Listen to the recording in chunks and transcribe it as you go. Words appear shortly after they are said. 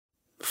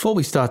Before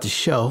we start the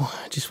show,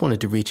 I just wanted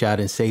to reach out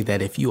and say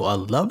that if you are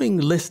loving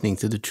listening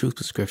to The Truth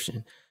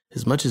Prescription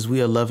as much as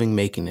we are loving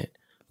making it,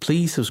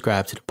 please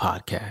subscribe to the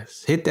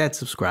podcast. Hit that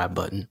subscribe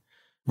button.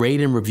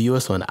 Rate and review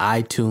us on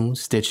iTunes,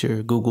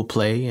 Stitcher, Google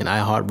Play, and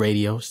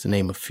iHeartRadio, just to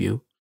name a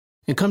few.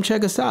 And come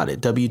check us out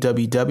at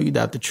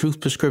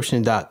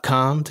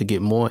www.thetruthprescription.com to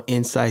get more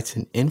insights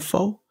and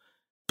info,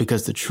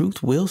 because the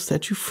truth will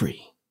set you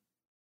free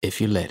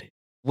if you let it.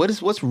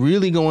 What's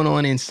really going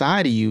on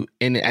inside of you,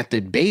 and at the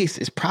base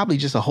is probably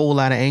just a whole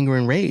lot of anger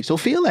and rage. So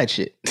feel that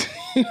shit.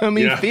 You know what I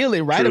mean? Feel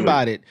it, write truly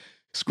about it,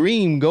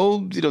 scream,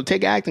 go,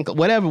 take acting,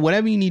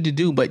 whatever you need to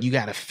do, but you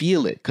got to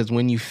feel it, because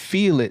when you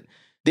feel it,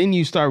 then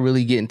you start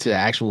really getting to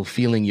actual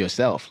feeling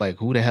yourself. Like,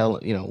 who the hell,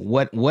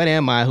 what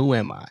am I? Who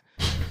am I?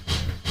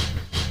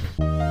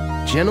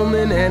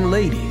 Gentlemen and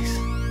ladies,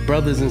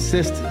 brothers and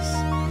sisters,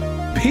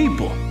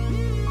 people,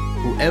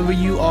 whoever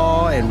you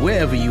are and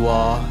wherever you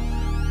are,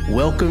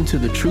 welcome to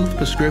the Truth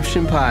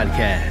Prescription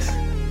Podcast.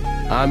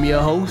 I'm your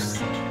host,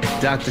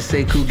 Dr.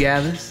 Sekou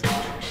Gathers,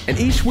 and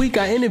each week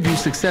I interview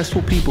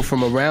successful people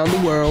from around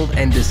the world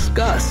and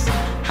discuss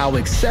how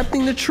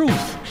accepting the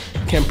truth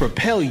can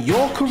propel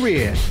your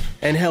career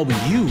and help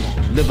you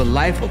live a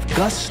life of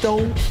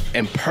gusto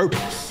and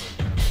purpose.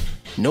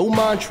 No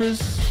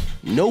mantras,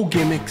 no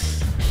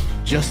gimmicks,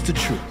 just the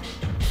truth.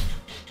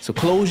 So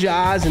close your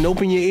eyes and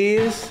open your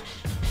ears,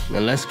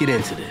 and let's get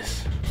into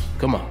this.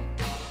 Come on.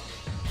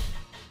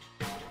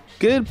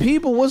 Good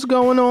people, what's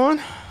going on?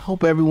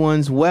 Hope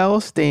everyone's well,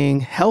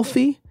 staying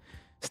healthy,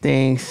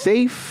 staying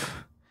safe.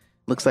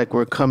 Looks like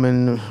we're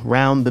coming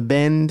round the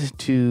bend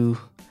to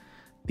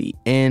the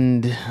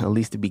end, at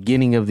least the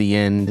beginning of the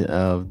end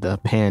of the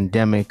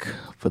pandemic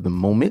for the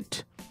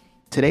moment.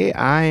 Today,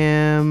 I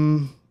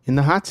am in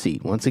the hot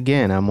seat. Once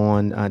again, I'm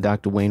on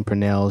Dr. Wayne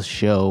Purnell's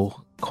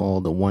show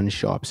called The One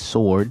Sharp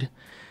Sword,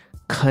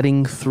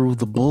 Cutting Through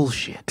the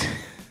Bullshit.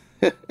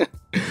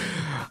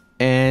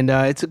 And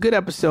it's a good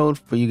episode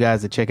for you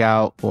guys to check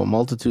out for a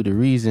multitude of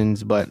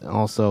reasons, but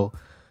also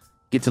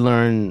get to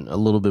learn a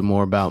little bit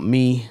more about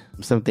me.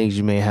 Some things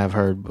you may have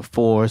heard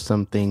before,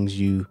 some things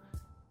you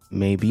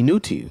may be new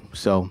to you.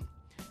 So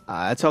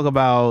I talk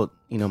about,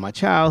 my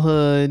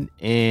childhood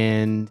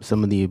and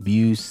some of the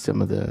abuse,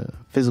 some of the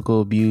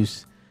physical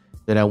abuse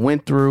that I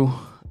went through,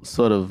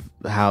 sort of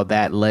how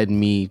that led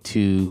me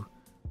to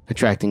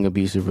attracting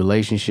abusive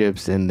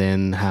relationships, and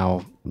then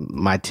how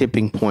my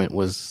tipping point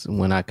was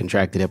when I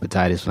contracted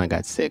hepatitis, when I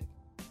got sick.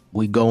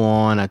 We go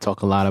on, I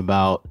talk a lot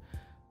about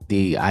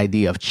the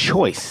idea of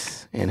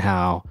choice and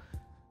how,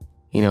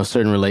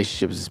 certain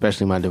relationships,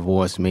 especially my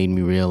divorce, made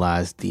me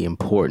realize the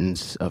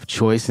importance of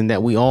choice and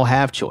that we all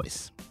have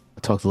choice.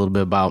 I talked a little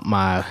bit about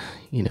my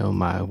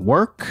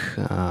work,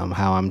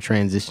 how I'm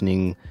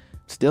transitioning,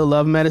 still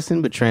love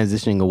medicine, but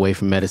transitioning away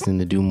from medicine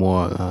to do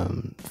more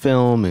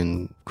film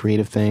and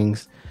creative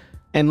things.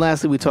 And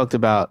lastly, we talked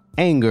about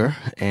anger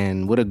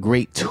and what a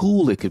great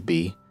tool it could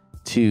be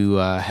to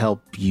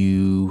help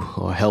you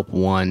or help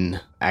one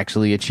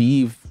actually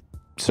achieve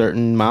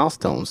certain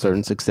milestones,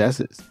 certain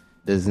successes.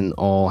 Doesn't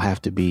all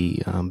have to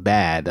be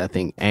bad. I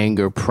think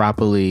anger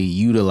properly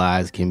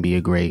utilized can be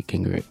a great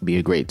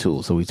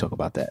tool. So we talk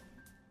about that.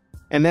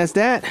 And that's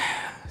that.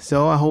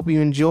 So I hope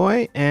you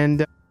enjoy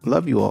and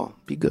love you all.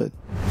 Be good.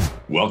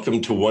 Welcome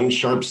to One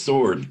Sharp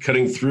Sword,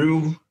 cutting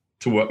through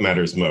to what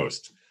matters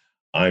most.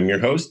 I'm your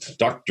host,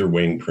 Dr.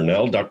 Wayne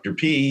Purnell, Dr.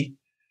 P,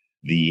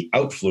 the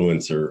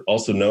Outfluencer,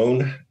 also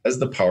known as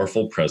the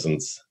Powerful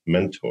Presence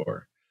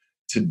Mentor.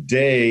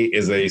 Today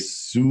is a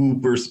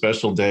super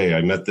special day.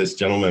 I met this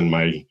gentleman.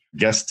 My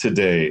guest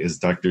today is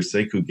Dr.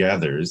 Sekou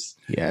Gathers.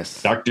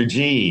 Yes. Dr.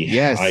 G.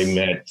 Yes.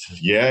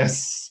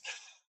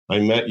 I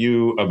met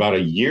you about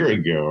a year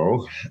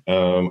ago.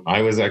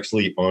 I was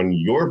actually on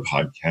your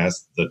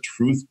podcast, The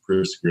Truth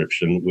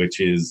Prescription, which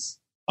is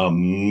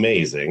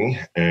amazing,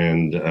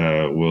 and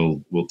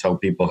we'll tell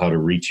people how to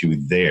reach you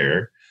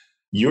there.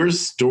 Your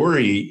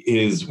story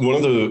is one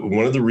of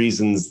the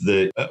reasons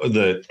that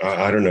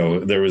I don't know,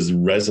 there was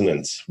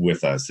resonance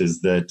with us,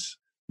 is that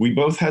we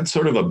both had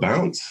sort of a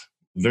bounce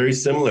very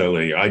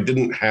similarly. I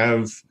didn't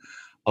have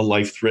a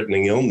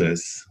life-threatening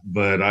illness,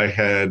 but I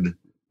had,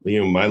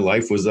 my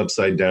life was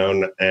upside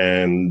down,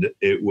 and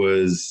it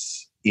was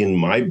in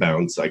my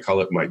bounce, I call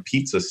it my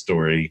pizza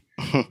story,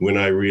 when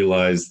I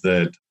realized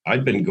that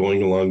I'd been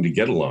going along to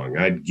get along.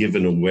 I'd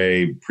given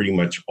away pretty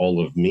much all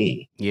of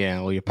me. Yeah,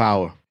 all your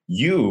power.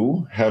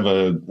 You have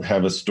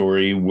a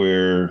story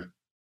where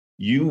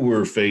you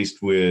were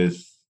faced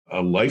with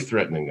a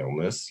life-threatening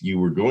illness. You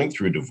were going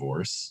through a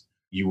divorce.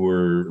 You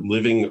were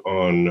living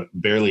on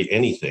barely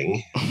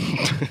anything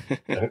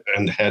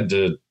and had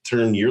to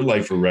turn your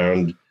life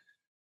around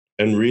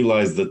and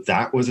realize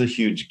that was a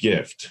huge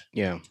gift.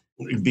 Yeah.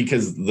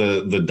 Because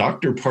the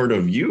doctor part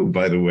of you,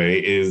 by the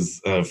way,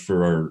 is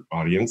for our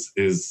audience,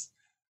 is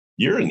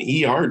you're an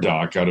ER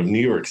doc out of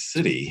New York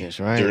City. That's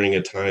right. During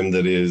a time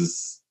that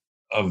is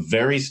a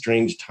very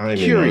strange time.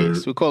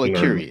 Curious. We call it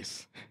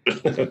curious.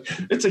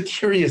 It's a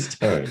curious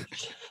time.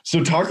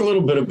 So talk a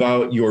little bit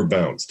about your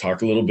bounce.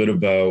 Talk a little bit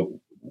about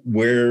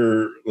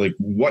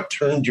what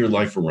turned your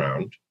life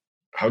around?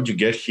 How'd you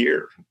get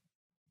here?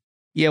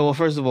 Yeah, well,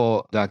 first of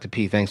all, Dr.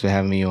 P, thanks for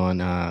having me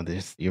on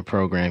your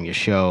program, your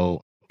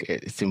show.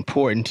 It's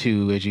important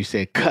to, as you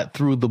said, cut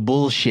through the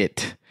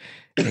bullshit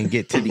and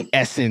get to the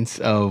essence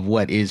of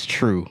what is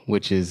true,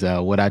 which is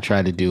what I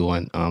try to do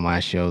on my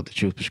show, The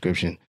Truth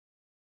Prescription.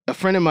 A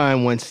friend of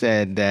mine once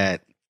said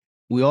that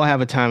we all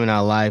have a time in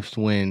our lives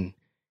when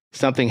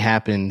something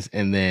happens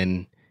and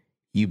then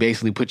you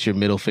basically put your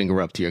middle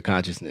finger up to your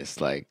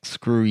consciousness, like,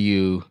 screw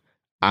you,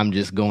 I'm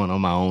just going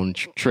on my own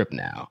trip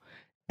now.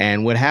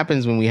 And what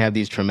happens when we have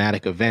these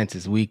traumatic events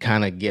is we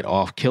kind of get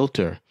off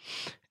kilter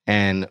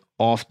and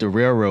off the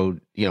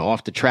railroad,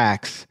 off the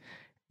tracks,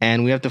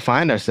 and we have to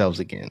find ourselves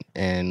again.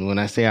 And when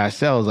I say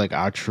ourselves, like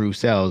our true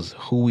selves,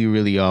 who we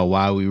really are,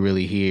 why we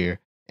really here,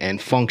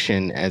 and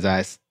function, as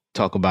I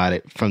talk about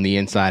it, from the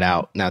inside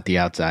out, not the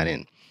outside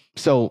in.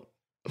 So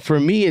for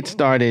me, it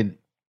started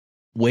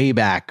way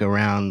back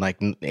around like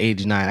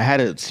age 9. I had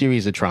a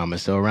series of traumas.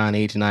 So around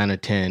age 9 or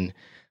 10,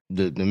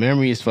 the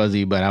memory is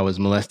fuzzy, but I was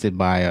molested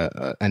by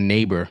a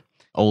neighbor,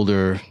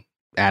 older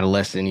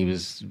adolescent. He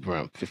was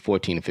around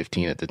 14 or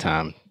 15 at the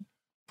time.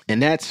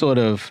 And that sort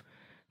of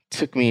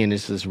took me in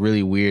this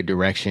really weird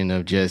direction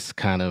of just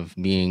kind of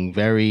being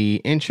very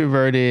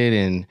introverted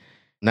and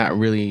not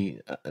really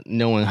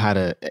knowing how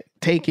to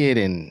take it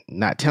and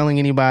not telling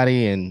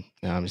anybody, and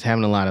just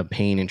having a lot of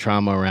pain and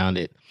trauma around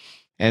it.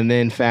 And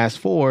then fast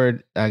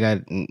forward, I got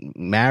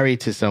married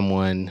to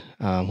someone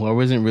who I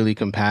wasn't really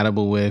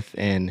compatible with,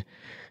 and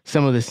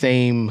some of the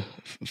same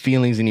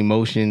feelings and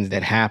emotions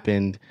that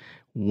happened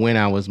when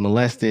I was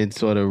molested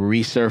sort of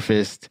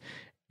resurfaced.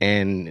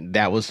 And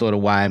that was sort of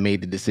why I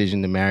made the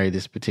decision to marry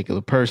this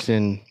particular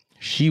person.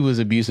 She was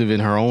abusive in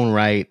her own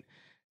right,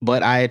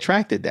 but I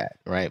attracted that,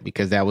 right?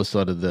 Because that was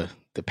sort of the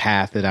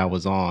path that I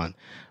was on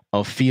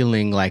of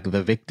feeling like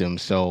the victim.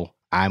 So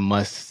I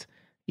must,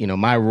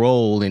 my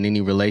role in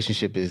any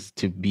relationship is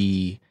to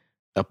be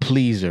a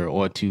pleaser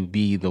or to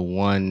be the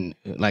one,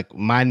 like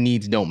my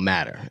needs don't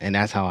matter. And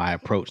that's how I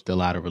approached a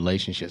lot of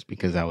relationships,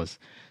 because I was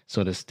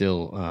sort of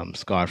still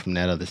scarred from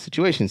that other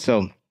situation.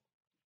 So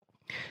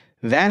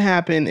that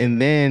happened.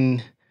 And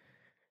then,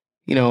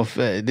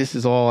 this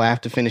is all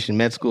after finishing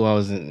med school. I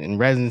was in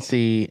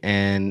residency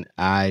and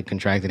I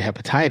contracted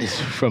hepatitis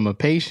from a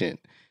patient.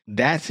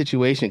 That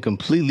situation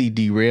completely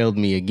derailed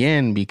me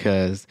again,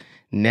 because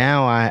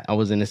now I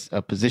was in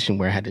a position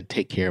where I had to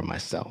take care of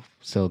myself.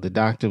 So my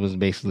doctor was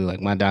basically like,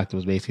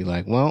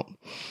 well,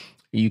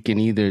 you can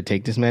either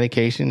take this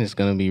medication, it's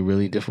going to be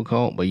really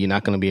difficult, but you're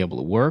not going to be able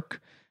to work.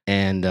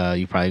 And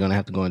you're probably going to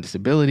have to go on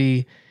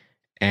disability.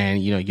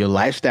 And, your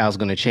lifestyle is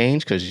going to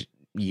change because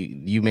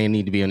you may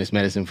need to be on this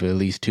medicine for at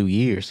least 2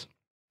 years.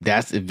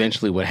 That's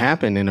eventually what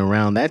happened. And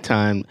around that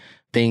time,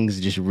 things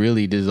just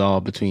really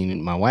dissolved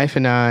between my wife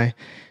and I.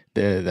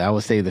 I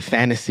would say the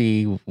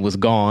fantasy was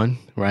gone,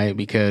 right?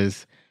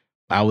 Because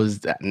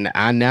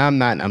I'm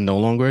no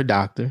longer a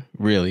doctor,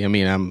 really. I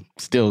mean, I'm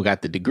still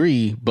got the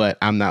degree, but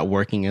I'm not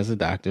working as a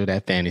doctor.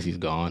 That fantasy's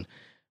gone.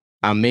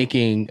 I'm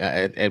making,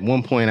 at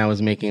one point I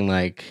was making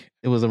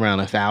it was around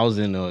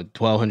 $1,000 or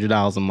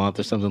 $1,200 a month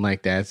or something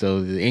like that.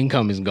 So the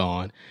income is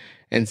gone.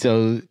 And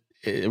so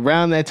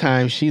around that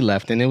time she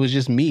left, and it was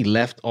just me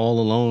left all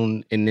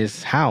alone in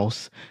this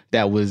house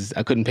that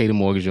I couldn't pay the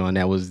mortgage on,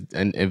 that was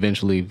and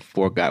eventually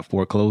got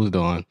foreclosed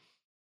on.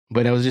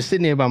 But I was just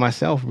sitting there by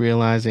myself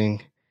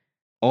realizing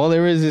all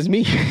there is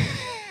me.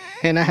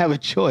 And I have a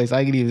choice.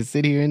 I can either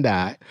sit here and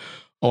die,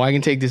 or I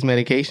can take this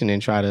medication and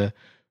try to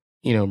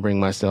bring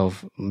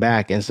myself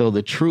back. And so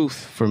the truth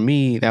for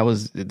me, that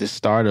was the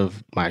start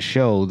of my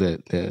show,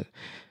 the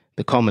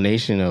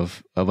culmination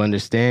of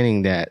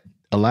understanding that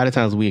a lot of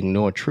times we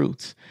ignore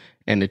truths.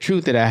 And the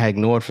truth that I had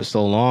ignored for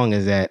so long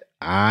is that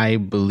I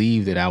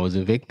believed that I was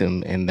a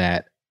victim, and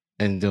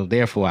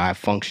therefore I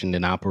functioned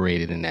and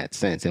operated in that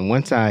sense. And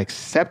once I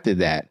accepted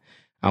that,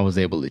 I was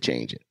able to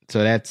change it.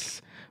 So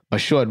that's a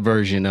short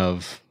version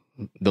of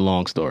the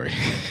long story.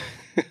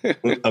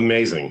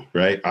 Amazing,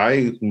 right?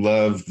 I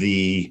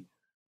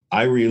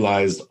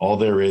realized all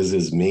there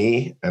is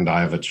me, and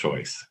I have a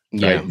choice.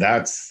 Right?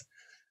 Yeah.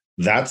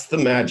 That's the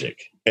magic.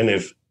 And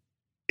if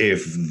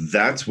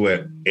that's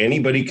what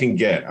anybody can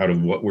get out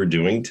of what we're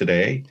doing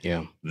today,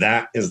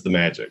 that is the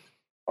magic.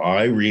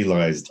 I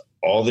realized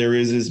all there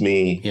is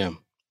me,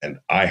 and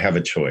I have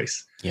a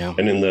choice. Yeah.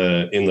 And in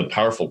the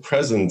Powerful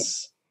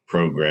Presence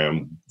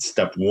program,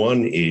 step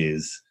 1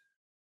 is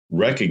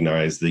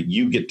recognize that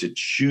you get to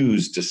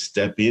choose to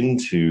step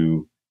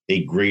into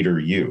a greater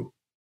you.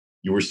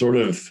 You were sort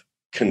of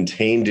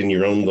contained in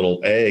your own little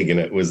egg. And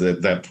it was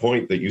at that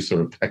point that you sort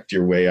of pecked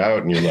your way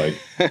out, and you're like,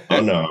 oh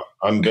no,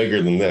 I'm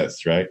bigger than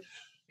this. Right.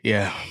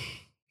 Yeah.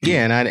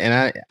 Yeah.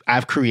 And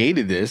I've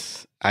created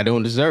this. I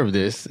don't deserve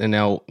this. And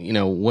now,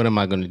 what am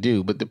I going to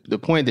do? But the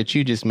point that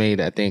you just made,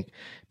 I think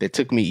that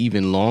took me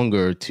even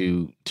longer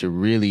to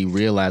really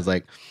realize,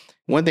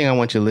 one thing I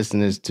want your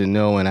listeners to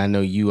know, and I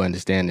know you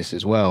understand this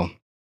as well,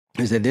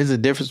 is that there's a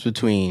difference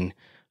between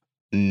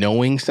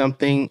knowing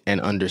something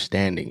and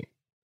understanding it.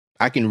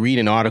 I can read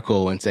an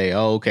article and say,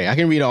 oh, okay. I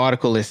can read an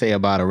article, let's say,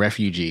 about a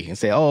refugee and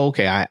say, oh,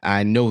 okay,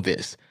 I know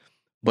this.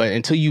 But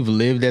until you've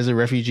lived as a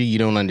refugee, you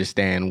don't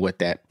understand what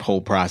that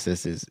whole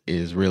process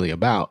is really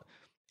about.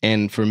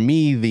 And for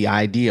me, the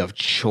idea of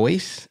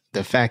choice,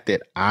 the fact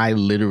that I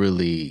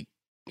literally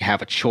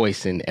have a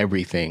choice in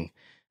everything,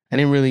 I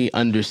didn't really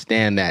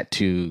understand that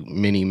to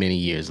many, many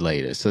years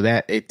later. So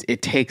that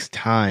it takes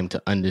time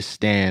to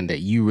understand that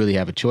you really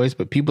have a choice.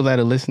 But people that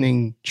are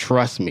listening,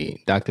 trust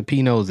me, Dr.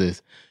 P knows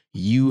this.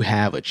 You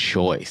have a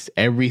choice.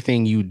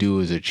 Everything you do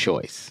is a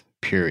choice,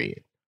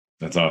 period.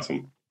 That's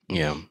awesome.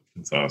 Yeah.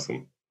 That's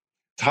awesome.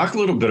 Talk a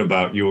little bit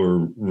about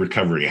your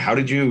recovery. How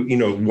did you,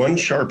 one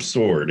sharp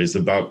sword is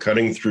about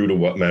cutting through to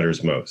what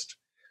matters most,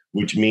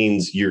 which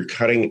means you're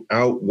cutting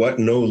out what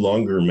no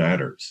longer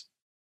matters.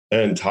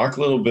 And talk a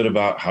little bit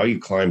about how you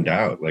climbed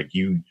out. Like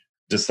you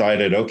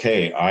decided,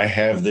 okay, I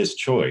have this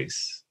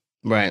choice.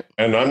 Right.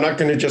 And I'm not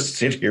going to just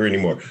sit here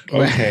anymore.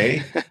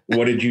 Okay.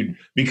 What did you,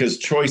 because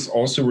choice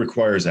also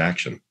requires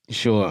action.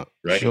 Sure.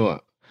 Right.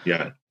 Sure.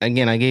 Yeah.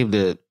 Again, I gave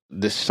the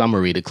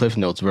summary, the Cliff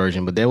Notes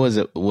version, but there was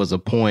a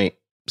point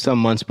some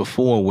months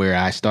before where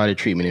I started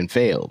treatment and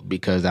failed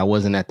because I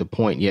wasn't at the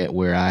point yet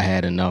where I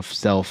had enough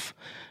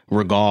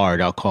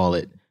self-regard, I'll call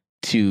it,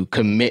 to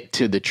commit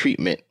to the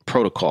treatment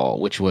protocol,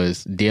 which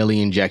was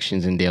daily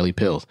injections and daily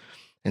pills.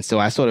 And so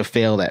I sort of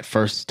failed that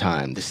first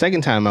time. The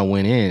second time I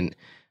went in,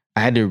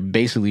 I had to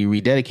basically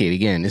rededicate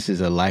again. This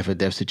is a life or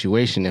death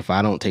situation. If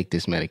I don't take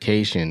this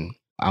medication,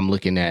 I'm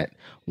looking at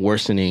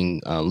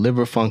worsening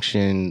liver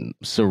function,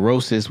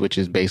 cirrhosis, which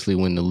is basically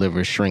when the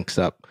liver shrinks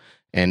up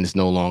and it's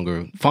no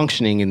longer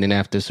functioning. And then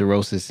after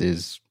cirrhosis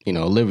is, you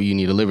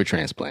need a liver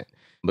transplant.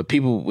 But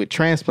people with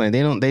transplant,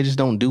 they just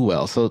don't do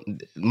well. So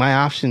my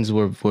options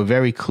were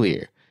very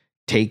clear.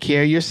 Take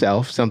care of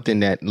yourself, something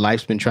that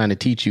life's been trying to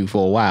teach you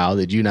for a while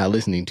that you're not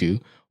listening to,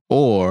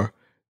 or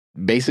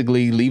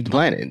basically leave the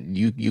planet.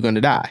 You're going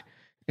to die.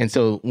 And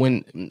so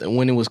when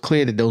it was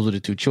clear that those were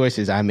the two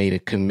choices, I made a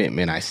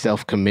commitment. I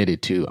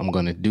self-committed to, I'm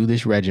going to do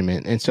this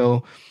regimen. And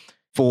so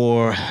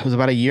it was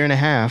about a year and a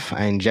half,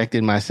 I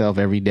injected myself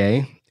every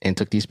day and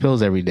took these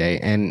pills every day.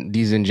 And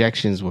these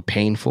injections were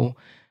painful.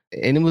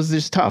 And it was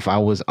just tough. I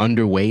was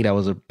underweight. I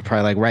was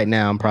probably like right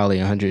now, I'm probably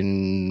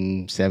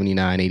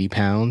 179, 80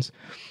 pounds.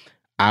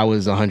 I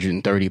was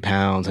 130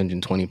 pounds,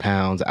 120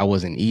 pounds. I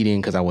wasn't eating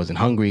because I wasn't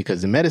hungry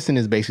because the medicine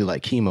is basically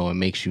like chemo. It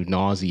makes you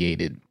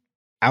nauseated.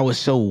 I was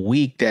so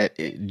weak that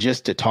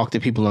just to talk to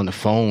people on the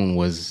phone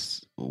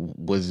was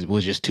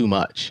just too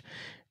much.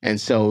 And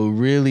so I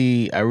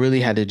really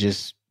had to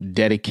just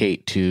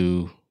dedicate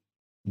to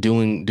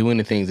doing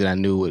the things that I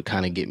knew would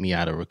kind of get me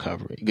out of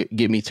recovery,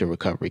 get me to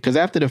recovery. Because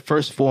after the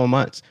first 4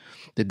 months,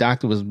 the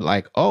doctor was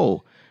like,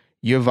 oh,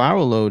 your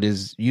viral load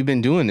you've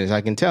been doing this.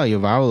 I can tell your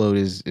viral load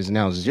is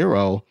now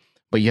 0,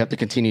 but you have to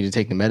continue to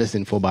take the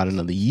medicine for about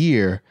another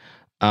year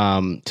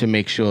to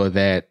make sure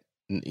that,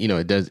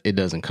 it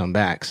doesn't come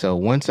back. So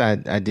once I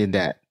did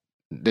that,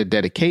 the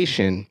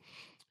dedication,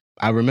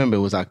 I remember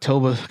it was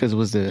October because it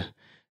was the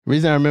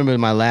reason I remember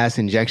my last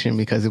injection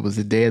because it was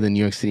the day of the New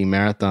York City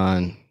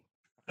Marathon.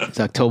 It's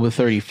October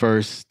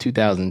 31st,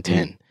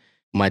 2010.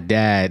 My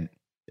dad,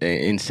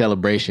 in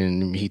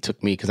celebration, he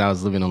took me, because I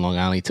was living on Long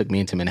Island, he took me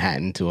into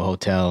Manhattan to a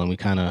hotel, and we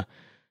kind of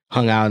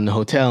hung out in the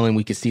hotel, and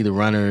we could see the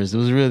runners. It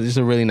was just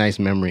a really nice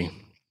memory.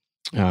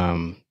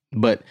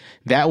 But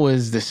that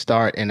was the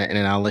start, and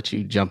I'll let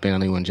you jump in. I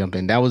don't even want to jump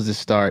in. That was the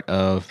start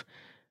of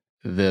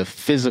the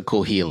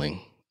physical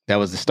healing. That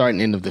was the start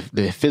and end of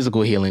the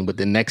physical healing, but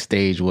the next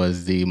stage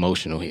was the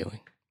emotional healing.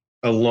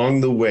 Along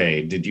the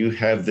way, did you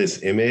have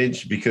this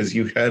image? Because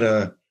you had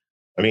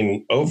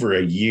over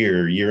a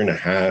year and a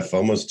half,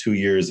 almost 2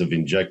 years of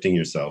injecting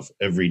yourself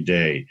every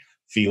day,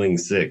 feeling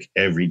sick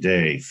every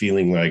day,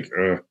 feeling like,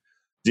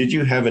 did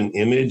you have an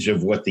image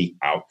of what the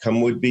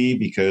outcome would be?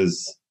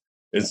 Because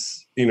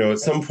it's, at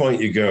some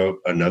point you go,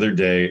 another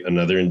day,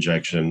 another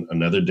injection,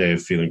 another day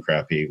of feeling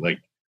crappy. Like,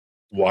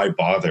 why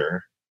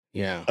bother?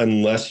 Yeah.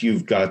 Unless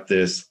you've got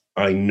this,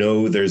 I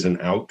know there's an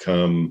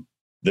outcome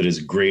that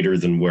is greater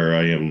than where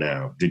I am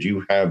now. Did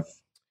you have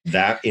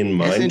that in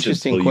mind? That's an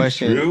interesting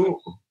question. Through?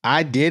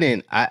 I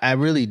didn't. I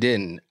really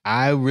didn't.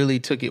 I really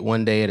took it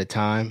one day at a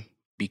time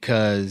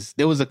because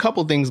there was a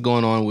couple things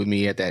going on with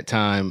me at that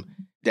time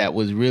that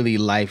was really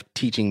life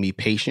teaching me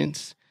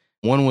patience.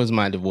 One was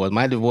my divorce.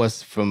 My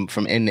divorce from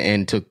end to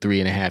end took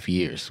 3.5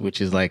 years,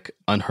 which is like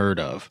unheard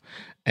of.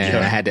 And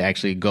I had to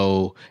actually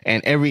go,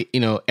 and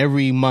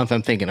every month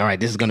I'm thinking, all right,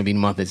 this is going to be the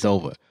month it's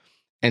over.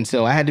 And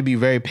so I had to be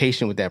very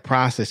patient with that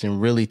process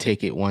and really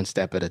take it one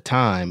step at a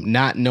time,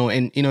 not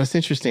knowing, and it's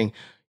interesting,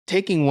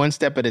 taking one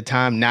step at a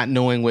time, not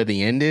knowing where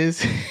the end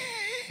is,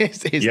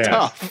 is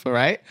tough,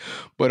 right?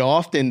 But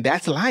often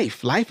that's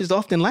life. Life is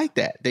often like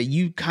that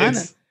you kind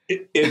of.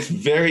 It's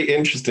very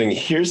interesting.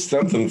 Here's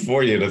something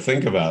for you to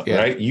think about,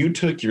 right? You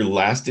took your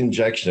last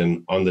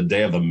injection on the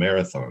day of a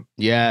marathon.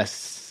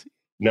 Yes.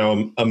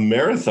 Now, a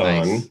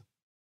marathon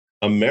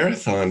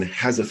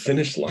has a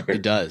finish line.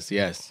 It does,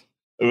 yes.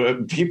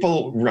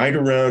 People right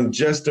around,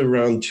 just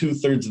around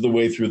 2/3 of the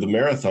way through the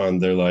marathon,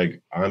 they're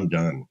like, I'm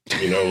done.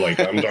 Like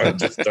I'm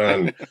just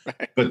done.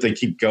 Right. But they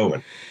keep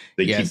going.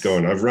 They keep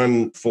going. I've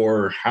run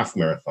 4 half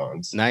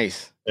marathons.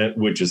 Nice.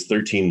 Which is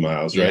 13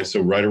 miles, Yeah. right?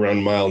 So right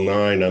around mile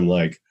 9, I'm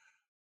like,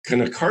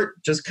 can a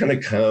cart just kind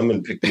of come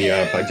and pick me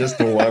up? I just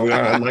don't want.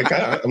 I'm like,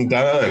 I'm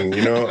done,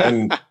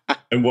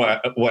 And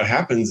what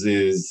happens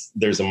is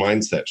there's a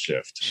mindset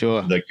shift.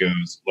 Sure. That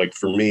goes, like,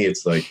 for me,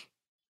 it's like,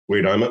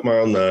 wait, I'm at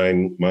mile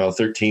 9. Mile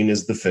 13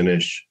 is the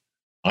finish.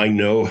 I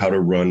know how to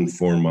run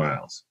 4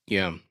 miles.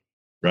 Yeah.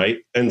 Right.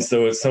 And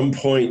so at some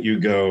point you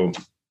go,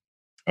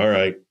 all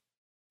right,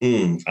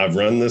 I've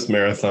run this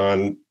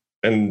marathon.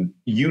 And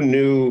you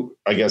knew,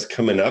 I guess,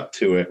 coming up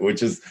to it,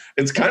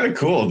 it's kind of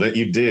cool that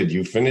you did.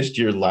 You finished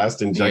your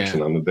last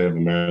injection on the day of a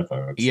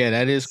marathon. Yeah,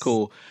 that is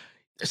cool.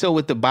 So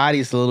with the body,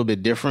 it's a little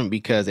bit different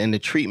and the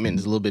treatment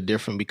is a little bit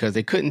different because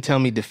they couldn't tell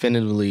me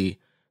definitively.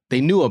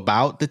 They knew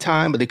about the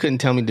time, but they couldn't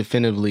tell me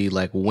definitively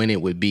like when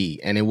it would be.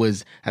 And it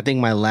was, I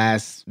think my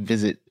last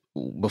visit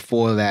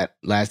before that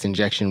last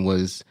injection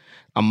was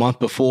a month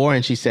before.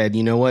 And she said,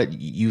 you know what,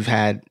 you've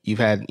had,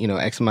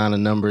 X amount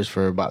of numbers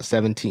for about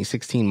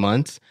 16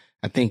 months.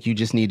 I think you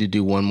just need to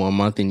do 1 more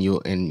month and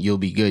you'll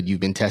be good. You've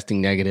been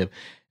testing negative.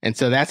 And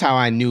so that's how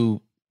I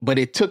knew. But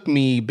it took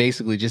me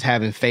basically just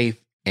having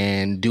faith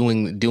and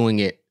doing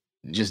it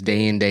just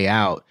day in, day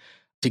out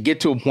to get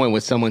to a point where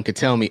someone could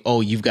tell me,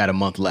 oh, you've got a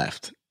month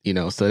left.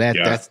 So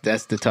that's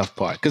the tough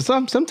part. Because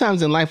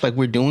sometimes in life, like,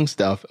 we're doing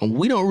stuff and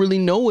we don't really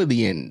know where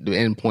the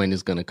end point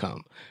is going to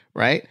come.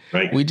 Right.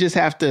 We just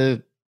have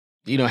to,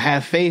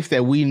 have faith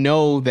that we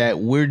know that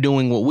we're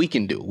doing what we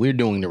can do. We're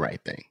doing the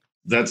right thing.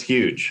 That's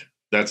huge.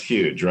 That's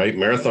huge, right?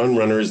 Marathon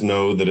runners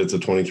know that it's a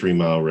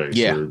 23-mile race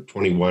or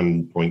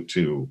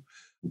 21.2,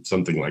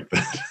 something like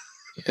that.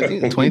 I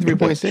think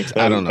 23.6.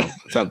 I don't know.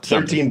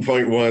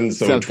 13.1,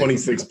 so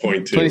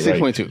 26.2.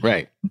 26.2,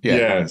 right?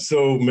 Yeah.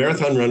 So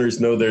marathon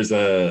runners know there's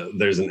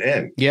an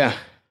end. Yeah.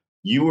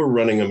 You were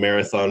running a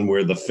marathon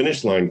where the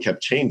finish line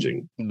kept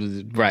changing.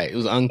 Right. It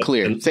was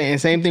unclear. And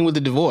same thing with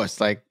the divorce.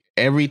 Like,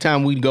 every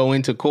time we'd go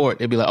into court,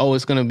 it'd be like, oh,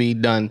 it's going to be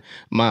done.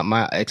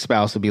 My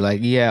ex-spouse would be like,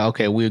 yeah,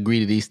 okay, we agree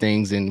to these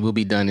things and we'll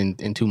be done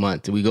in 2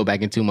 months. And we go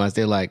back in 2 months.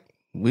 They're like,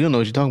 we don't know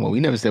what you're talking about. We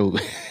never said,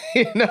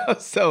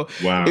 So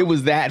wow. It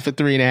was that for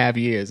 3.5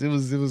 years. It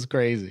was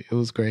crazy. It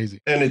was crazy.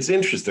 And it's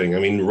interesting. I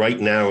mean,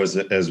 right now,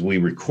 as we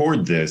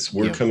record this,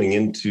 we're coming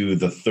into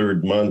the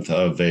 3rd month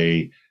of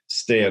a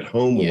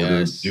stay-at-home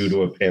order due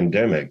to a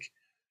pandemic.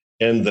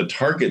 And the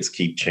targets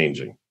keep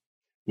changing.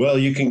 Well,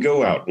 you can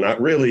go out. Not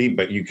really,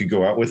 but you could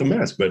go out with a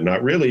mask, but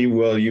not really.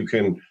 Well, you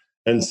can.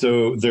 And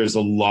so there's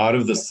a lot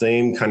of the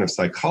same kind of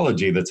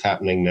psychology that's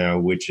happening now,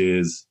 which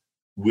is,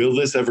 will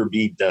this ever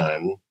be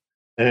done?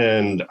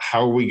 And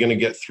how are we going to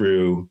get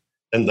through?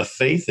 And the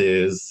faith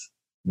is,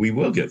 we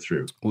will get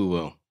through. We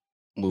will.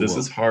 This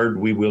is hard.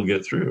 We will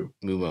get through.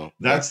 We will.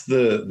 That's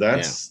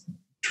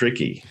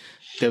tricky.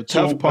 The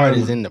tough part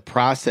is in the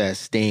process,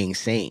 staying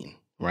sane,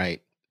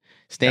 right?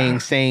 Staying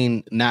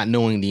sane, not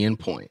knowing the end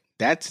point.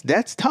 That's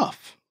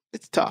tough.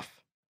 It's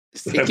tough.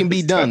 It can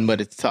be done,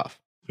 but it's tough.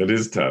 It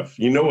is tough.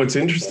 What's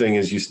interesting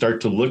is you start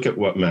to look at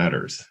what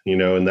matters,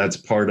 and that's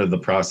part of the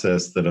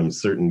process that I'm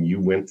certain you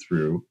went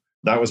through.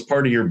 That was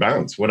part of your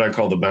bounce. What I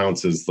call the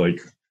bounce is like,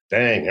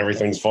 dang,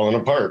 everything's falling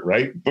apart,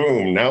 right?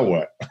 Boom. Now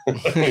what?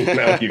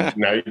 now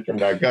you come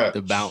back up.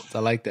 The bounce. I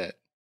like that.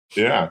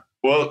 Yeah.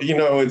 Well,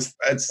 it's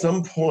at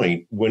some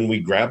point when we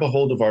grab a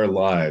hold of our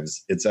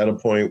lives, it's at a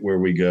point where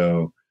we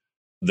go,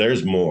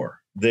 there's more.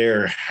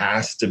 There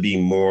has to be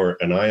more.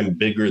 And I am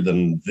bigger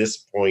than this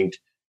point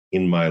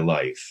in my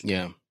life.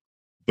 Yeah.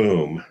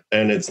 Boom.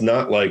 And it's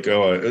not like,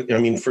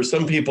 for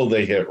some people,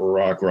 they hit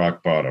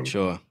rock bottom.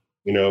 Sure.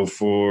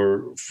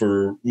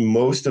 For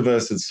most of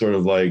us, it's sort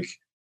of like,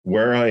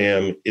 where I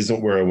am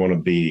isn't where I want to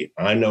be.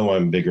 I know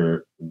I'm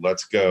bigger.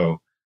 Let's go.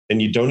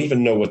 And you don't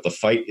even know what the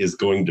fight is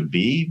going to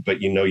be,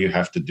 but you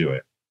have to do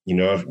it.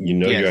 You have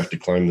to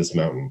climb this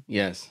mountain.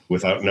 Yes.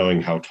 Without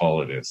knowing how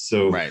tall it is.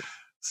 So, right.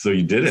 So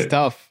you did it. It's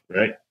tough.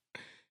 Right.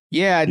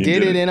 Yeah, I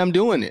did it and I'm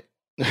doing it.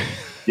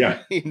 Yeah.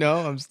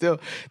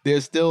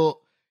 There's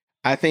still,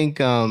 I think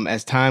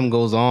as time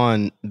goes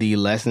on, the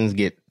lessons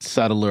get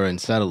subtler and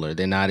subtler.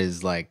 They're not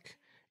as like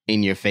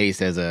in your face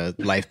as a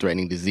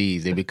life-threatening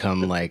disease. They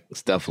become like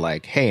stuff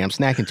like, hey, I'm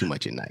snacking too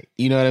much at night.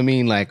 You know what I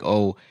mean? Like,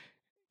 oh,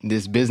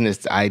 this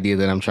business idea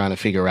that I'm trying to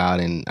figure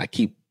out and I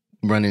keep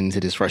running into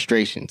this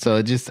frustration.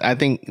 So I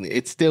think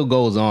it still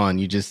goes on.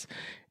 It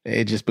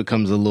just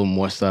becomes a little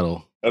more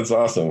subtle. That's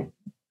awesome.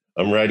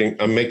 I'm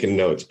making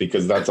notes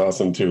because that's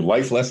awesome too.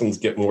 Life lessons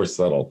get more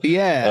subtle.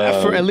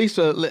 Yeah, at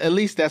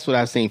least that's what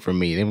I've seen for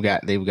me. They've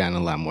gotten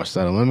a lot more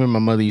subtle. I remember my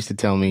mother used to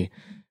tell me,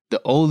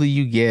 the older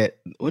you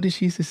get, what did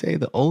she used to say?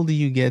 The older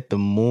you get, the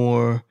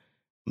more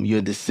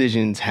your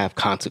decisions have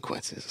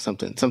consequences.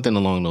 Something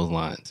along those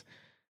lines.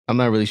 I'm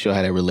not really sure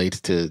how that relates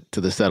to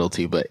the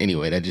subtlety, but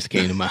anyway, that just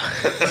came to my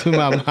to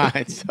my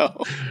mind.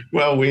 So,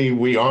 well,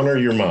 we honor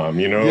your mom.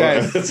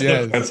 yes,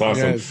 That's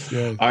awesome.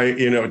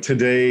 yes.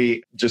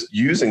 Today, just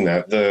using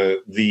that,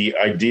 the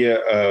idea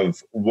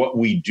of what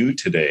we do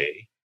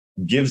today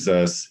gives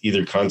us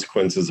either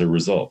consequences or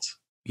results.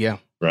 Yeah.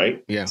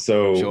 Right. Yeah.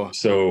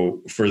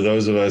 So for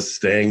those of us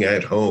staying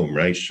at home,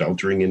 right,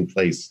 sheltering in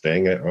place,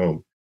 staying at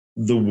home,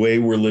 the way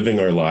we're living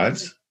our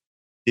lives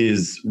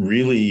is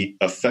really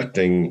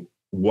affecting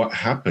what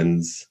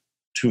happens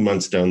 2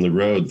 months down the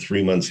road,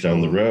 3 months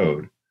down the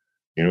road.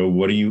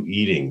 What are you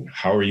eating?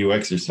 How are you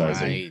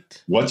exercising?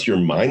 Right. What's your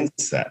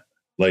mindset?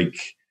 Like,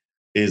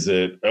 is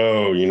it,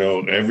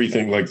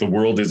 everything, like the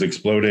world is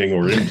exploding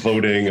or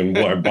imploding and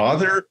why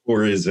bother?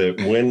 Or is it,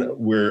 when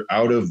we're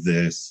out of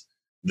this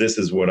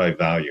is what I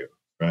value,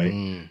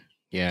 right?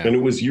 Yeah. And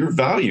it was your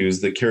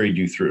values that carried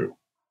you through.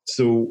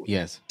 So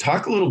yes,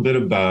 talk a little bit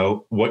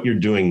about what you're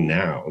doing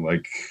now.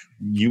 Like,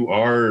 you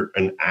are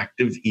an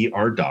active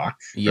ER doc,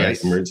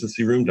 yes. right?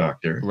 Emergency room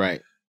doctor.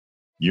 Right.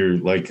 You're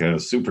like a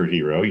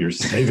superhero. You're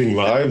saving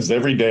lives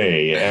every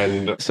day.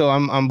 And so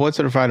I'm board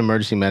certified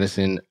emergency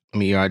medicine.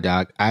 I'm an ER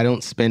doc. I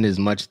don't spend as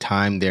much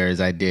time there as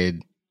I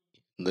did,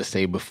 let's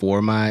say,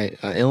 before my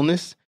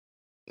illness.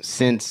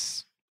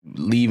 Since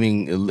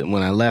leaving,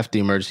 when I left the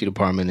emergency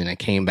department and I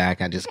came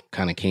back, I just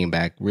kind of came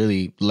back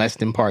really less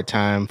than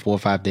part-time, 4 or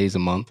 5 days a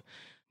month.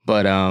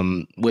 But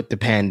with the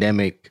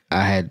pandemic,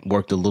 I had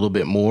worked a little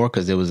bit more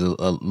because there was a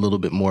little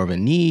bit more of a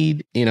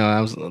need. I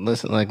was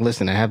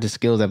listen, I have the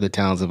skills, I have the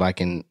talents. If I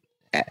can,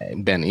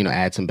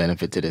 add some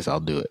benefit to this, I'll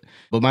do it.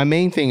 But my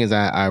main thing is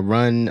I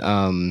run,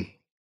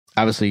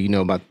 obviously,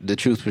 about the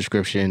Truth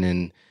Prescription.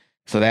 And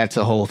so that's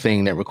a whole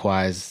thing that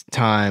requires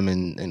time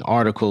and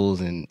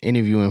articles and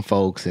interviewing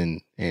folks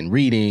and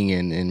reading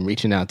and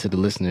reaching out to the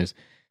listeners.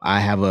 I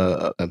have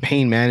a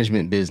pain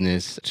management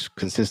business which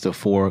consists of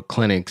 4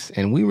 clinics,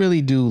 and we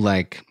really do,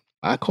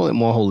 I call it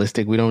more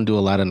holistic. We don't do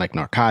a lot of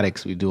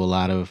narcotics. We do a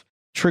lot of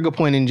trigger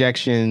point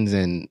injections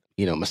and,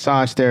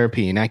 massage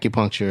therapy and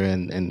acupuncture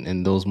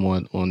and those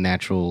more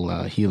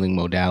natural healing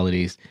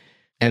modalities.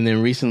 And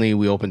then recently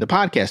we opened a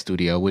podcast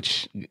studio,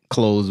 which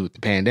closed with the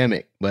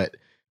pandemic. But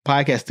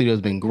podcast studio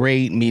has been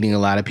great, meeting a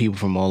lot of people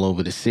from all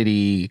over the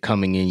city,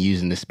 coming in,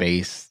 using the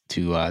space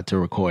to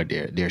record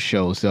their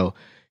show. So,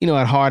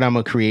 at heart, I'm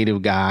a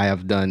creative guy.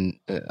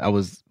 I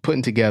was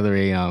putting together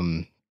I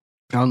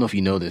don't know if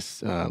you know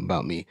this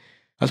about me.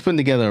 I was putting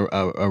together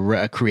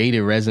a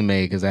creative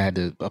resume because I had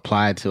to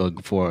apply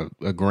for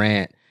a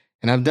grant.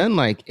 And I've done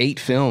 8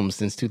 films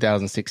since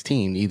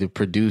 2016, either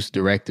produced,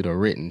 directed, or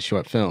written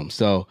short films.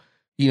 So,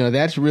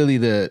 that's really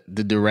the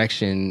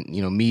direction,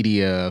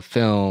 media,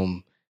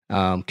 film,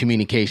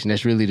 communication.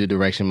 That's really the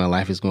direction my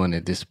life is going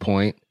at this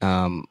point.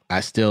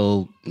 I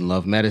still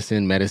love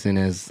medicine. Medicine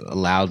has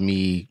allowed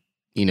me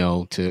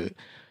to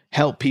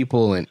help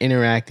people and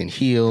interact and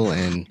heal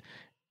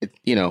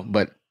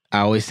but I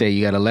always say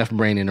you got a left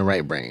brain and a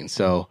right brain.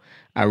 So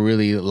I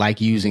really like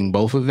using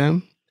both of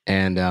them.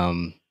 And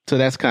so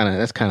that's kind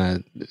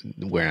of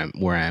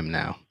where I am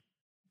now.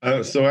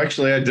 So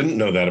actually I didn't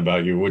know that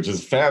about you, which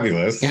is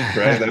fabulous,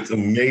 right? That's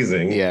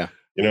amazing. Yeah.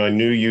 I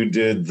knew you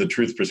did the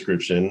Truth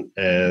Prescription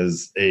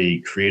as a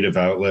creative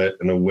outlet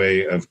and a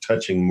way of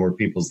touching more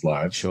people's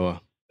lives.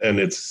 Sure. And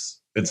it's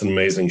an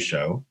amazing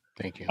show.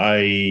 Thank you.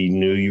 I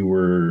knew you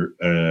were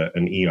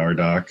an ER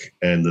doc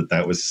and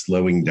that was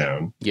slowing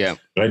down. Yeah.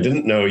 But I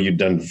didn't know you'd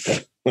done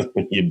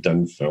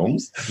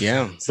films.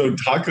 Yeah. So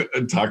talk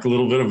a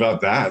little bit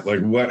about that.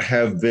 Like,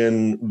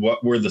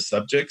 what were the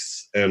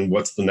subjects and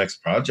what's the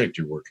next project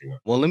you're working on?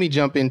 Well, let me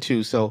jump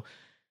into, so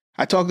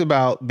I talked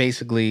about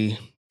basically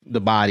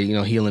the body,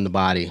 healing the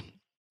body.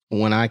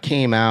 When I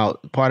came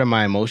out, part of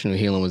my emotional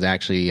healing was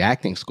actually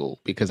acting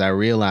school, because I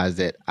realized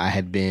that I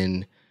had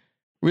been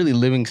really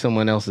living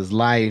someone else's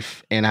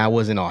life and I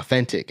wasn't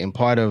authentic. And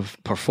part of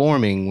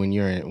performing, when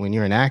you're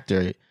an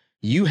actor,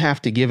 you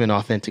have to give an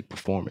authentic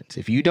performance.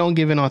 If you don't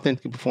give an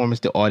authentic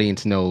performance, the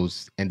audience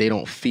knows and they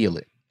don't feel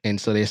it.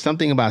 And so there's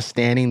something about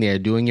standing there,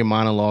 doing your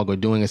monologue or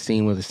doing a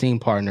scene with a scene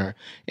partner,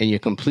 and you're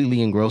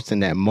completely engrossed in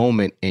that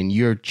moment and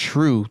you're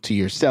true to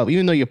yourself.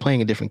 Even though you're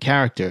playing a different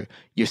character,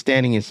 you're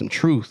standing in some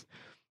truth.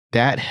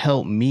 That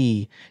helped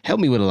me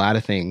with a lot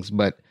of things,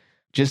 but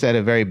just at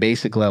a very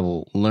basic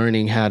level,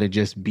 learning how to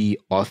just be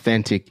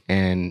authentic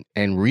and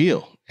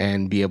real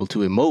and be able to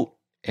emote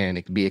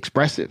and be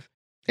expressive.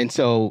 And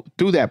so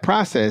through that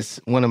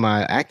process, one of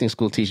my acting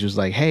school teachers was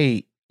like,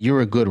 hey,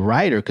 you're a good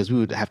writer, because we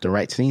would have to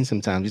write scenes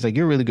sometimes. He's like,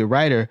 you're a really good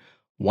writer.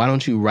 Why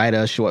don't you write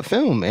a short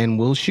film and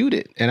we'll shoot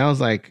it? And I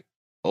was like,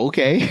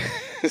 okay.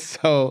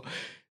 So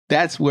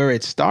that's where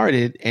it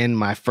started. And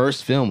my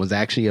first film was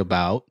actually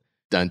about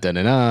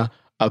a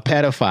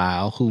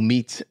pedophile who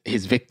meets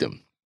his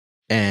victim.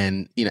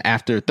 And,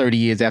 after 30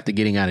 years after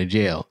getting out of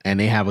jail, and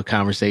they have a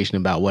conversation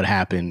about what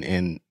happened,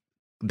 and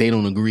they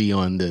don't agree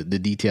on the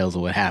details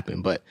of what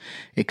happened, but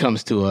it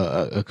comes to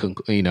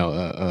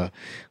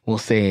we'll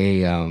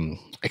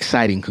say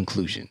exciting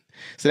conclusion.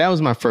 So that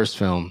was my first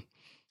film.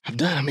 I've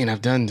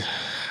done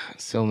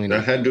So many.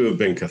 That had to have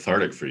been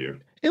cathartic for you.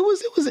 It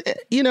was,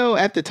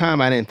 at the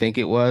time I didn't think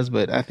it was,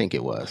 but I think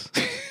it was.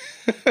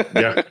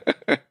 Yeah.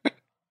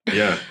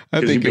 Yeah. I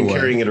Because think you've been it was.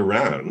 carrying it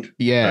around.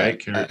 Yeah.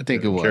 Right? I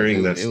think it was.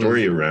 Carrying that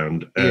story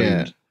around.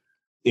 And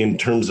in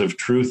terms of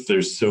truth,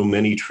 there's so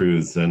many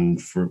truths.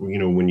 And for,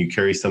 when you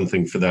carry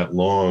something for that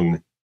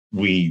long,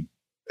 we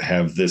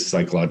have this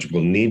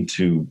psychological need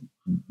to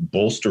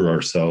bolster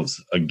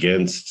ourselves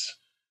against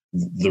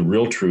the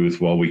real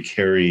truth while we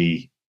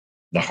carry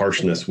the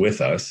harshness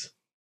with us.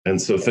 And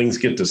so things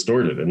get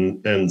distorted.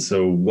 And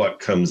so what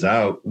comes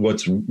out,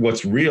 what's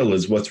real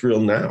is what's real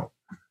now.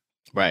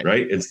 Right.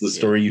 Right. It's the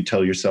story you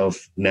tell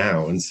yourself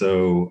now. And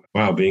so,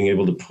 wow, being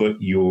able to put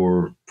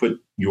your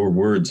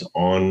words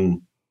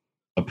on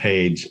a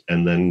page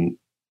and then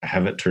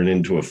have it turn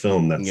into a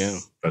film,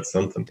 that's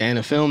something. And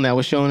a film that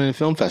was shown in a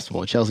film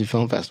festival, Chelsea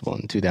Film Festival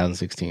in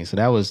 2016. So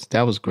that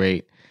was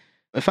great.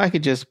 If I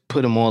could just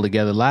put them all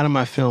together, a lot of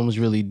my films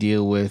really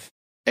deal with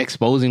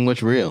exposing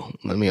what's real.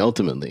 I mean,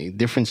 ultimately,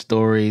 different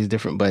stories,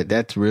 but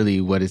that's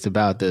really what it's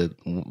about. The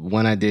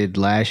one I did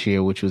last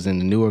year, which was in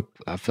the Newark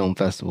Film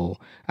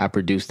Festival, I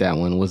produced that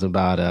one, was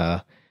about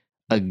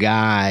a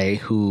guy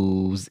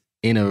who's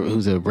a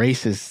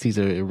racist. He's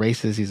a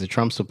racist. He's a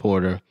Trump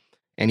supporter.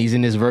 And he's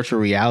in this virtual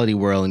reality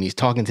world, and he's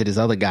talking to this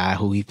other guy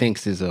who he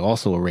thinks is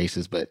also a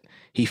racist, but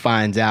he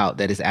finds out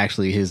that it's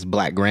actually his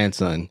black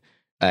grandson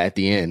at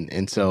the end.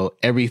 And so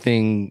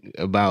everything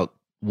about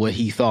what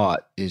he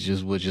thought was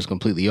just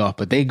completely off.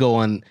 But they go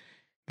on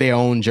their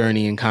own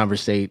journey and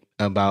conversate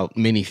about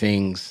many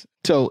things.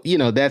 So,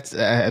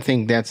 I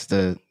think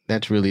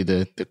that's really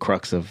the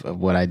crux of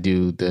what I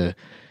do.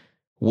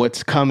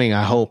 What's coming,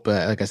 I hope,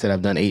 like I said,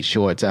 I've done 8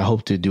 shorts. I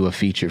hope to do a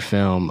feature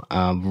film.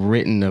 I've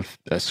written a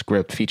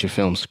feature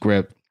film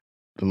script.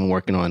 I've been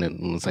working on it.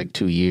 It's like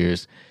 2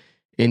 years.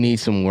 It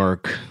needs some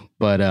work,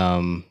 but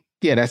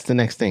that's the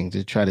next thing,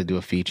 to try to do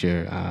a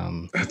feature.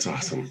 That's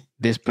awesome.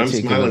 I'm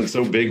smiling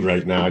so big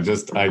right now.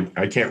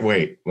 I can't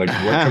wait. Like,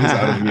 what comes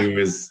out of you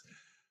is,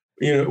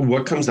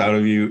 what comes out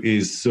of you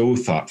is so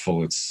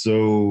thoughtful. It's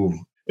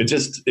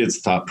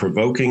thought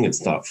provoking.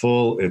 It's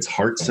thoughtful. It's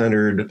heart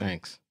centered.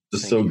 Thanks.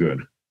 Just so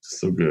good.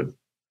 So good.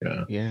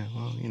 Yeah. Yeah.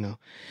 Well,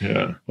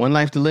 Yeah. One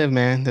life to live,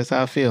 man. That's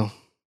how I feel.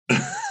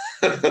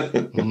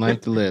 One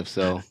life to live.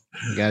 So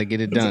you got to get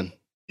it done.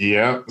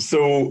 Yeah.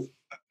 So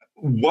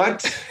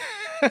what?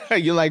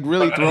 You're like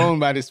really thrown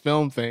by this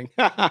film thing.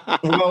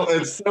 Well,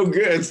 it's so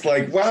good. It's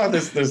like, wow,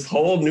 this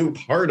whole new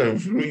part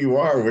of who you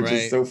are, which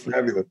is so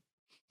fabulous.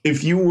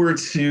 If you were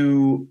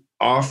to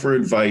offer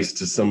advice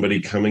to somebody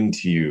coming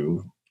to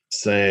you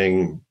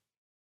saying,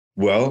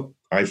 well,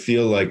 I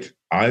feel like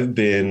I've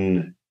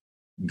been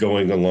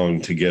going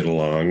along to get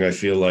along. I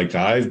feel like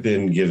I've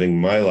been giving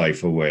my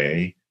life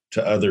away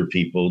to other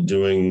people,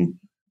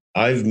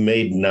 I've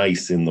made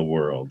nice in the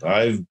world.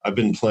 I've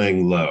been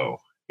playing low,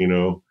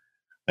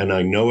 and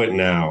I know it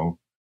now,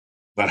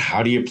 but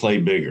how do you play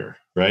bigger,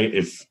 right?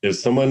 If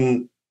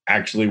someone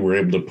actually were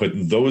able to put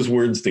those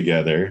words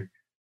together,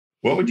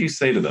 what would you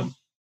say to them?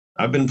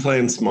 I've been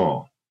playing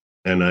small,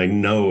 and I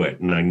know it,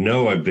 and I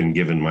know I've been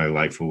giving my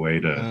life away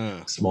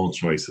to small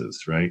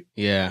choices, right?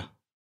 Yeah.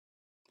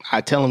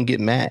 I tell them,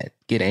 get mad,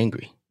 get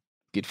angry,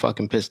 get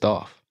fucking pissed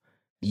off.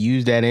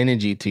 Use that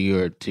energy to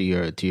your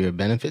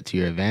benefit, to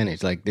your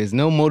advantage. Like, there's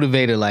no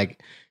motivator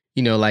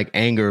like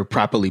anger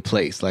properly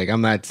placed. Like,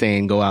 I'm not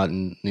saying go out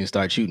and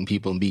start shooting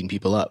people and beating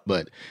people up,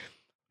 but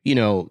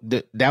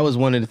that was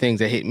one of the things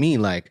that hit me.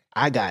 Like,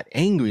 I got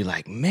angry.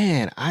 Like,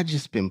 man, I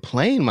just been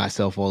playing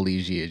myself all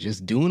these years,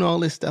 just doing all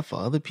this stuff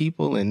for other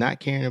people and not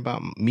caring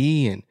about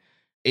me, and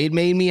it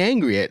made me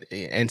angry.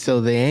 And so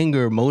the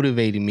anger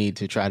motivated me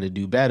to try to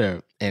do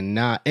better, and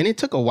it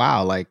took a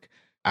while. Like,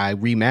 I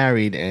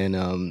remarried,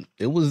 and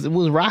it was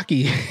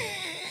rocky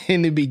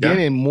in the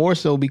beginning, more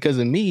so because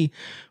of me,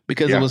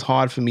 because it was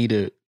hard for me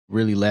to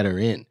really let her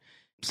in.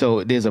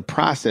 So there's a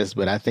process,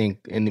 but I think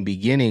in the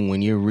beginning,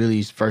 when you're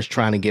really first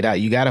trying to get out,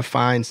 you got to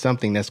find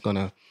something that's going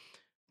to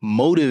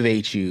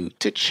motivate you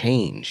to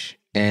change.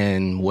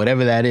 And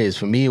whatever that is,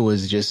 for me, it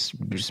was just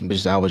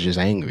I was just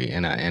angry,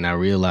 and I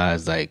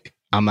realized, like,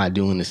 I'm not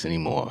doing this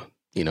anymore.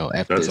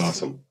 That's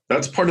awesome.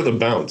 That's part of the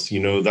bounce.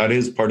 That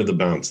is part of the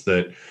bounce,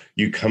 that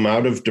you come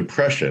out of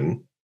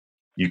depression.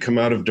 You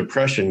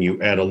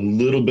add a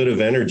little bit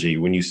of energy.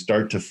 When you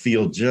start to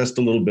feel just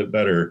a little bit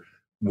better,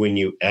 when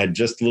you add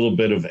just a little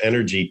bit of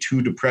energy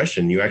to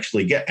depression, you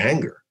actually get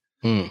anger.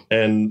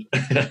 And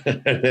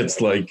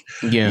it's like,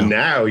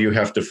 now you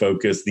have to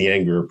focus the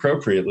anger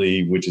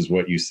appropriately, which is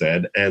what you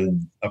said.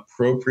 And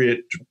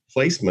appropriate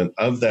placement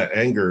of that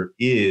anger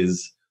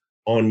is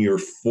on your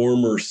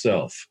former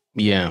self.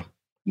 Yeah.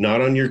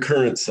 Not on your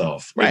current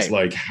self. Right. It's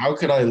like, how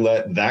could I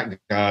let that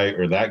guy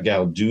or that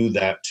gal do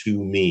that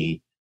to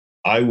me?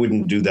 I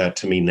wouldn't do that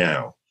to me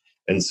now.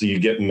 And so you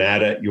get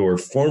mad at your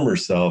former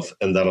self,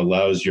 and that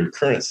allows your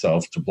current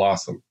self to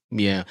blossom.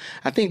 Yeah.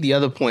 I think the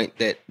other point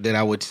that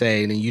I would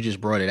say, and you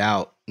just brought it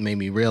out, made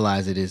me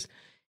realize it, is,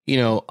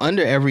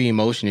 under every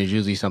emotion is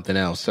usually something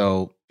else.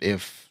 So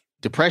if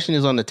depression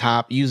is on the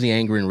top. Usually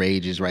anger and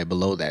rage is right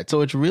below that.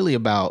 So it's really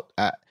about,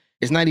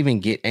 it's not even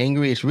get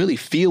angry. It's really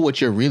feel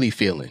what you're really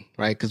feeling,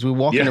 right? Because we're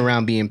walking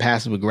around being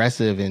passive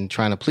aggressive and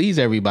trying to please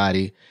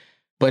everybody.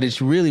 But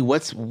it's really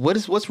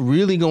what's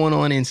really going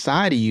on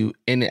inside of you.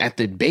 And at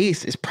the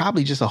base, it's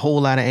probably just a whole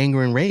lot of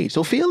anger and rage.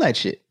 So feel that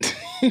shit.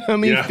 You know what I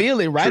mean? Yeah,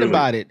 feel it, write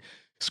about it,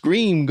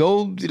 scream,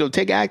 go,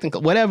 take acting,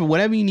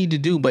 whatever you need to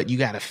do. But you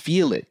got to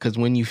feel it, because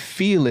when you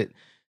feel it,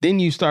 then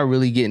you start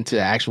really getting to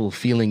actual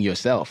feeling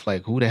yourself.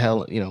 Like, who the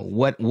hell,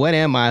 what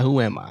am I?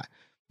 Who am I?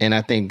 And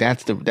I think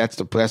that's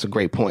a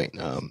great point.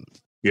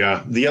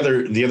 Yeah. The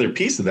other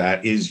piece of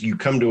that is you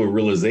come to a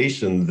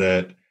realization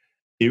that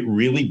it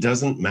really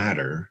doesn't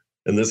matter.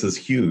 And this is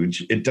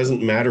huge. It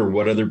doesn't matter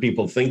what other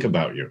people think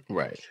about you.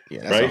 Right.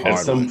 Yeah. Right. At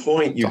some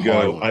point you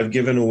go, I've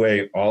given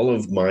away all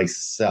of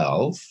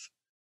myself,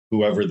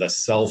 whoever the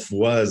self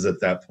was at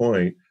that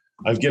point.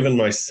 I've given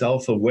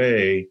myself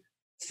away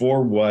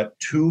for what,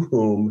 to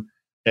whom,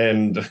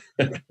 and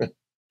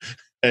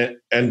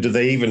and do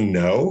they even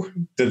know?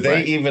 Do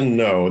they even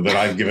know that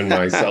I've given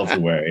myself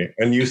away?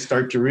 And you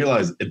start to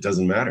realize it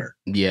doesn't matter.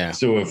 Yeah.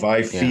 So if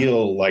I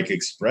feel like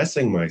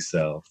expressing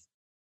myself,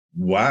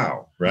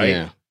 wow, right?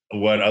 Yeah.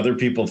 What other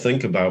people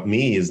think about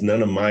me is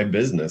none of my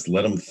business.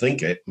 Let them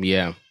think it.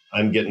 Yeah.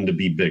 I'm getting to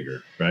be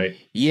bigger, right?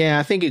 Yeah,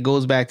 I think it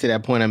goes back to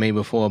that point I made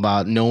before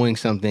about knowing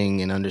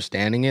something and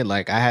understanding it.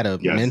 Like, I had a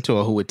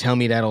mentor who would tell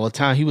me that all the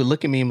time. He would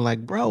look at me and be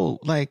like, bro,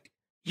 like,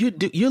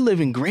 you're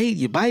living great.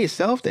 You're by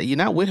yourself, that you're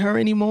not with her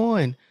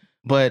anymore.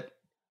 But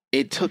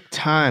it took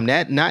time.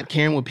 That not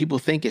caring what people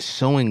think is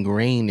so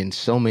ingrained in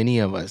so many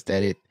of us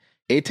that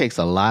it takes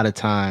a lot of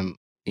time,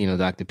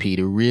 Dr. P,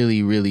 to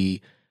really,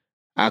 really,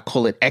 I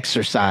call it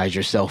exercise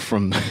yourself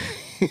from,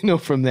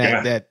 from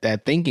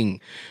that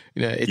thinking.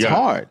 It's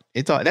hard.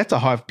 That's a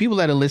hard. People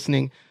that are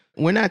listening,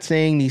 we're not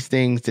saying these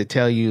things to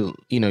tell you,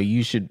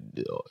 you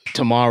should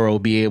tomorrow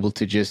be able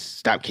to just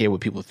stop caring what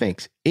people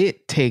think.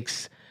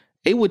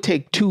 It would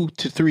take 2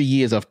 to 3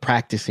 years of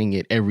practicing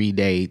it every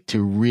day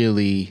to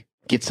really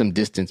get some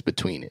distance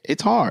between it.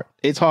 It's hard.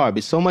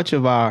 But so much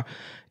of our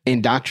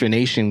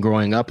indoctrination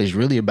growing up is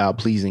really about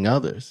pleasing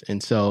others.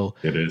 And so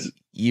it is.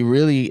 You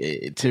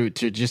really, to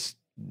just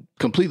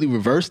completely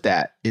reverse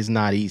that is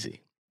not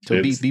easy.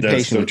 So be patient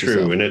that's so with true.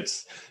 yourself. And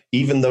it's,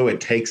 even though it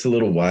takes a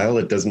little while,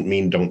 it doesn't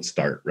mean don't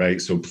start,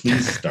 right? So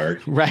please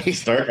start. Right.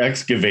 Start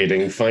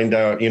excavating, find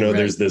out,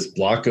 there's this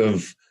block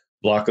of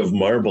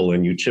marble,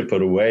 and you chip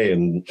it away,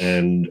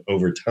 and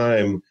over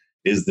time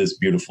is this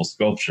beautiful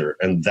sculpture.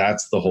 And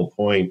that's the whole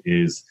point,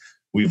 is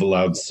we've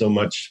allowed so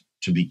much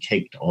to be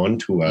caked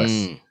onto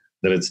us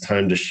that it's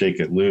time to shake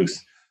it loose.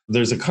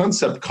 There's a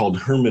concept called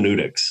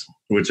hermeneutics,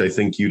 which I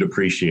think you'd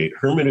appreciate.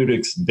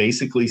 Hermeneutics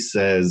basically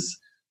says,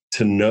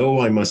 to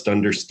know, I must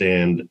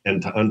understand,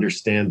 and to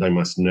understand, I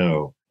must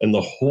know. And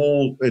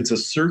it's a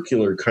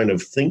circular kind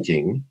of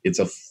thinking. It's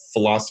a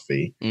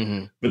philosophy.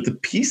 Mm-hmm. But the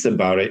piece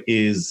about it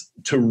is,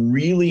 to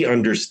really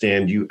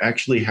understand, you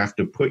actually have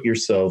to put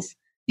yourself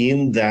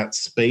in that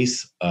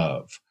space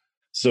of.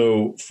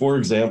 So, for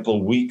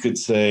example, we could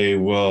say,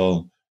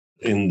 well,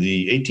 in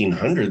the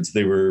 1800s,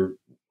 they were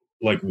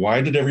like,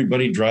 why did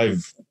everybody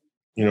drive,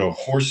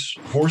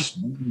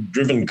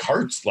 horse-driven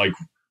carts? Like,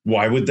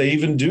 why would they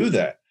even do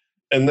that?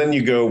 And then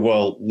you go,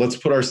 well, let's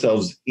put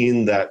ourselves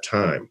in that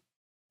time,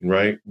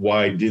 right?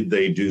 Why did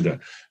they do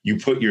that? You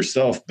put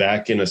yourself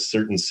back in a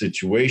certain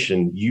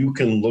situation. You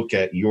can look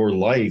at your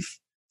life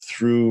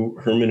through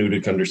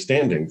hermeneutic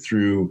understanding,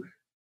 through,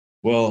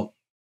 well,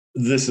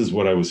 this is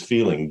what I was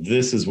feeling.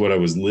 This is what I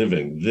was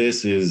living.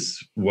 This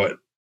is what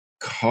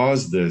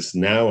caused this.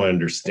 Now I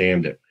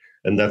understand it.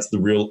 And that's the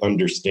real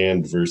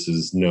understand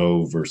versus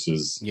know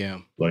versus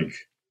you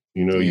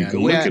can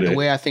look at it. The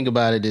way I think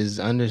about it is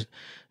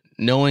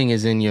knowing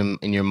is in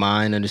your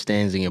mind,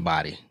 understands in your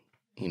body.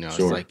 It's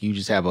like you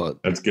just have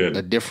that's good.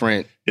 A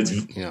different. It's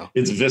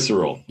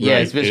visceral. Yeah,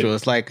 right? It's visceral.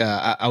 It's like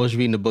I was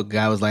reading a book. A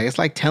guy was like, it's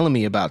like telling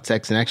me about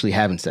sex and actually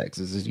having sex.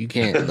 You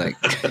can't like.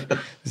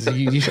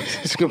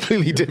 It's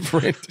completely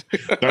different.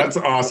 That's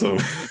awesome.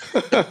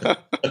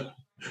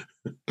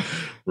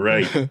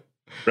 Right.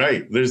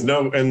 There's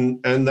no,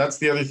 and that's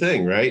the other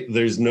thing, right?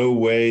 There's no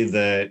way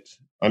that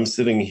I'm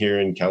sitting here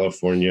in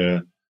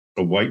California,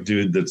 a white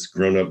dude that's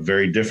grown up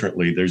very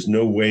differently. There's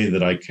no way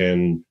that I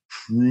can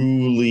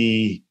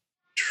truly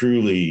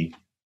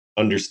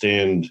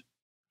understand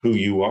who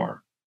you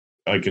are.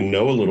 I can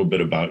know a little bit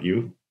about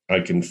you.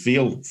 I can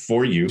feel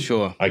for you.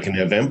 Sure. I can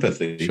have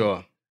empathy.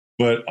 Sure.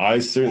 But I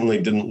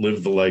certainly didn't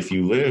live the life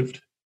you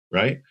lived,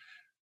 right?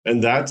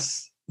 And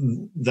it's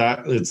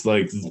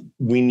like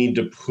we need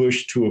to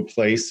push to a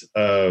place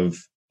of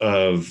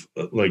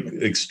like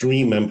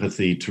extreme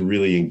empathy to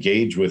really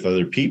engage with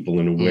other people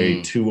in a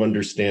way to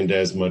understand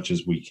as much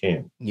as we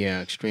can.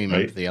 Yeah, extreme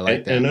empathy. I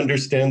like that. And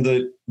understand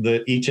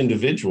that each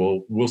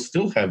individual will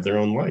still have their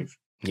own life.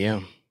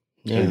 Yeah.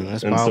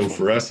 That's powerful. And so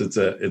for us,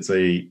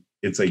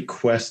 it's a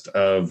quest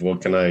of, well,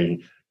 can I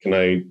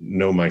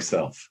know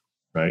myself,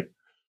 right?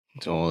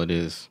 That's all it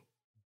is.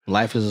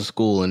 Life is a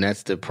school, and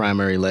that's the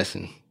primary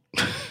lesson.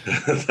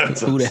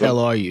 Who the hell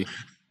are you?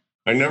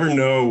 I never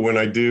know when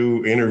I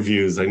do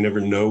interviews, I never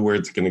know where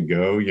it's going to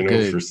go. You know,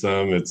 Good. for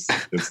some, it's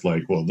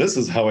like, well, this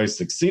is how I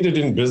succeeded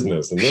in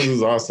business and this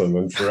is awesome.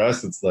 And for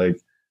us, it's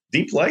like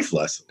deep life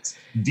lessons.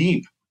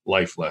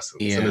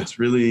 Yeah. And it's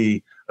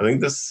really, I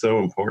think this is so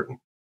important.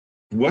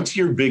 What's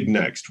your big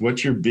next?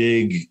 What's your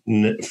big,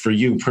 for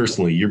you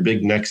personally, your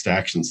big next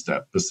action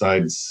step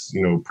besides,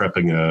 you know,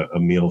 prepping a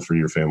meal for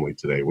your family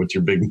today? What's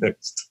your big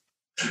next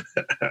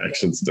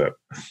action step?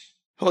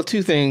 Well,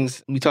 two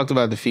things. We talked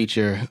about the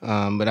feature,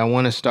 but I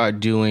want to start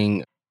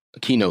doing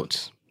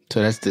keynotes.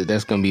 So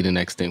that's going to be the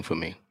next thing for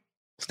me.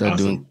 Start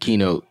doing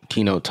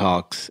keynote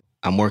talks.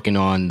 I'm working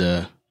on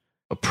the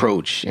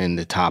approach and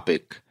the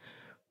topic,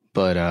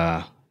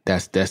 but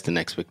that's the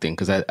next big thing,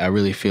 because I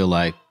really feel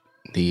like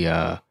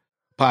the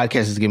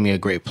podcast has given me a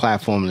great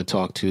platform to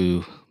talk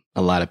to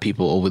a lot of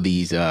people over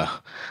these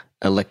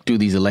through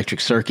these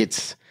electric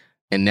circuits,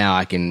 and now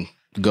I can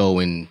go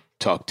and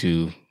talk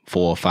to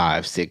 4,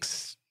 5,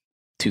 6,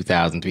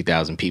 2,000,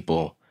 3,000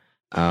 people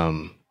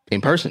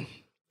in person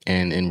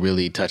and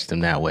really touch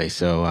them that way.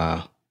 So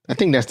I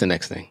think that's the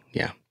next thing.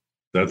 Yeah.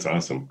 That's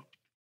awesome.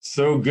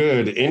 So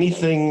good.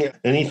 Anything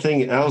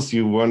else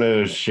you want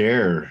to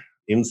share?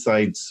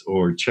 Insights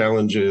or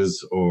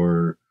challenges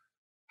or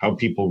how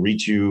people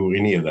reach you?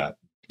 Any of that?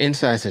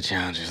 Insights or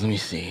challenges? Let me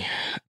see.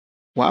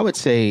 Well, I would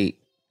say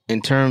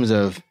in terms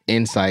of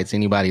insights,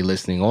 anybody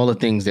listening, all the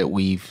things that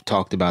we've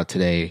talked about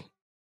today,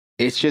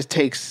 it just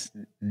takes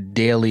a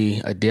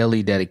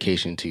daily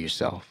dedication to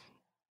yourself.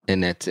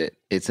 And that's it.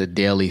 It's a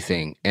daily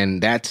thing.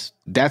 And that's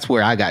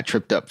where I got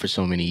tripped up for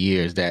so many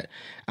years, that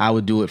I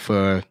would do it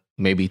for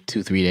maybe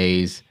 2-3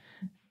 days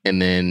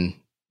and then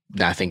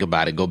not think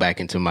about it, go back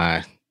into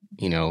my,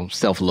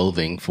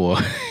 self-loathing for,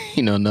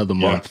 another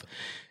month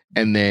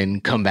and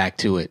then come back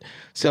to it.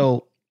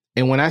 So,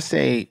 and when I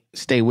say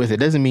stay with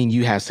it, doesn't mean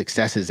you have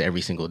successes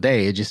every single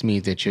day. It just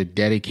means that you're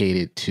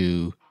dedicated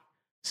to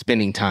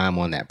spending time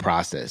on that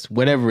process,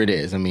 whatever it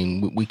is. I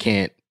mean, we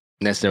can't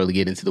necessarily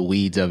get into the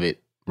weeds of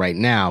it right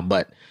now,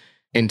 but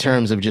in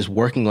terms of just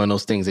working on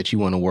those things that you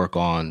want to work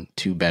on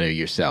to better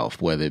yourself,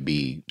 whether it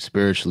be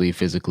spiritually,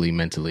 physically,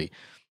 mentally.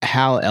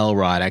 Hal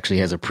Elrod actually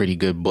has a pretty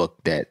good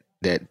book that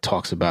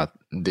talks about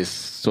this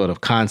sort of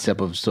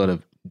concept of sort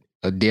of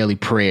a daily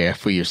prayer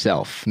for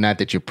yourself. Not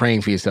that you're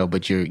praying for yourself,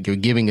 but you're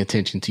giving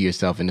attention to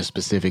yourself in a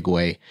specific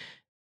way.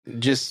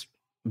 Just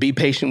be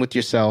patient with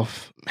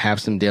yourself, have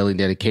some daily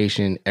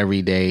dedication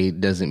every day.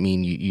 Doesn't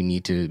mean you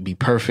need to be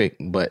perfect,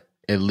 but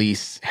at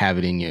least have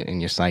it in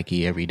your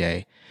psyche every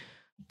day.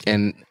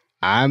 And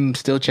I'm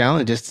still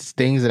challenged, just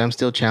things that I'm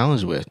still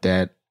challenged with,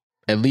 that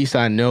at least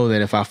I know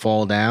that if I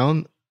fall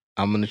down,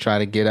 I'm going to try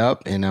to get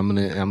up and I'm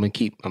going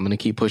to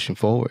keep pushing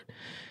forward.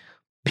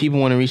 People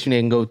want to reach me,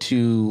 they can go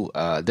to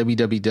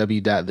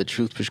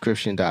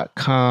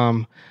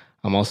www.thetruthprescription.com.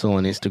 I'm also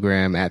on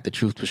Instagram at The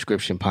Truth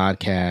Prescription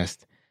Podcast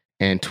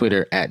and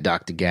Twitter at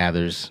Dr.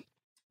 Gathers.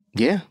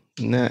 Yeah,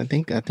 no, I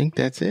think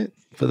that's it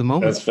for the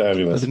moment. That's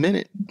fabulous. For the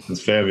minute.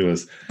 That's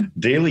fabulous.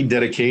 Daily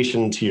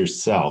dedication to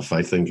yourself,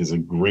 I think, is a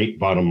great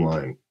bottom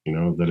line.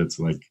 That it's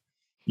like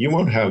you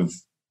won't have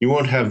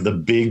the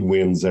big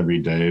wins every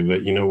day,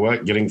 but you know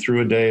what? Getting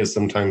through a day is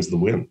sometimes the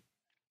win.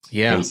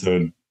 Yeah. And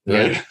so,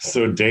 right.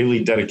 So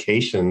daily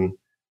dedication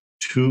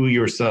to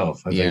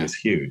yourself, I think, is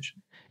huge.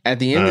 At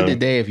the end of the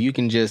day, if you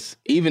can just,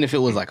 even if it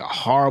was like a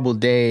horrible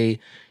day,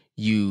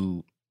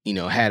 you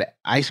had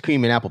ice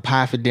cream and apple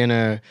pie for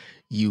dinner,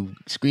 you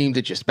screamed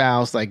at your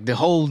spouse, like the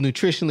whole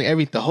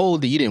nutritionally, the whole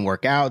day you didn't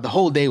work out, the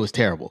whole day was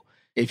terrible.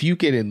 If you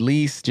could at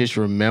least just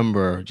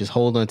remember, just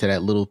hold on to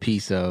that little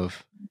piece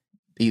of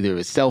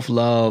either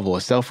self-love or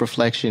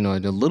self-reflection or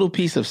the little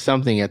piece of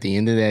something at the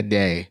end of that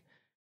day,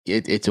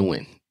 it's a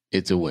win.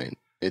 It's a win.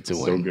 It's a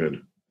win. So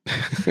good.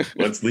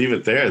 Let's leave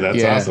it there.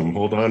 That's awesome.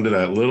 Hold on to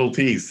that little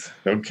piece.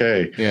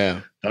 Okay. Yeah.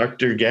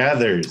 Dr.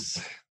 Gathers,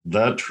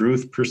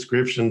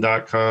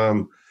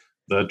 thetruthprescription.com,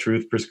 The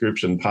Truth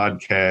Prescription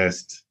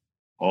Podcast.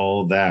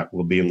 All that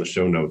will be in the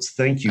show notes.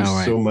 Thank you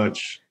so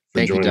much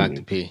for joining me. Thank you,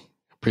 Dr. P.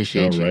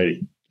 Appreciate you. All right.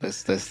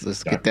 Let's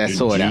get that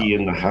sword out.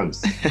 in the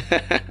house.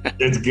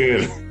 It's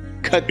good.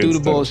 Cut through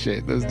the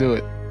bullshit. Let's do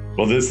it.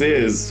 Well, this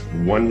is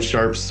One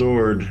Sharp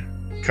Sword,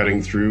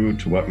 cutting through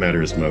to what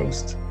matters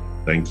most.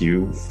 Thank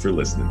you for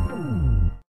listening.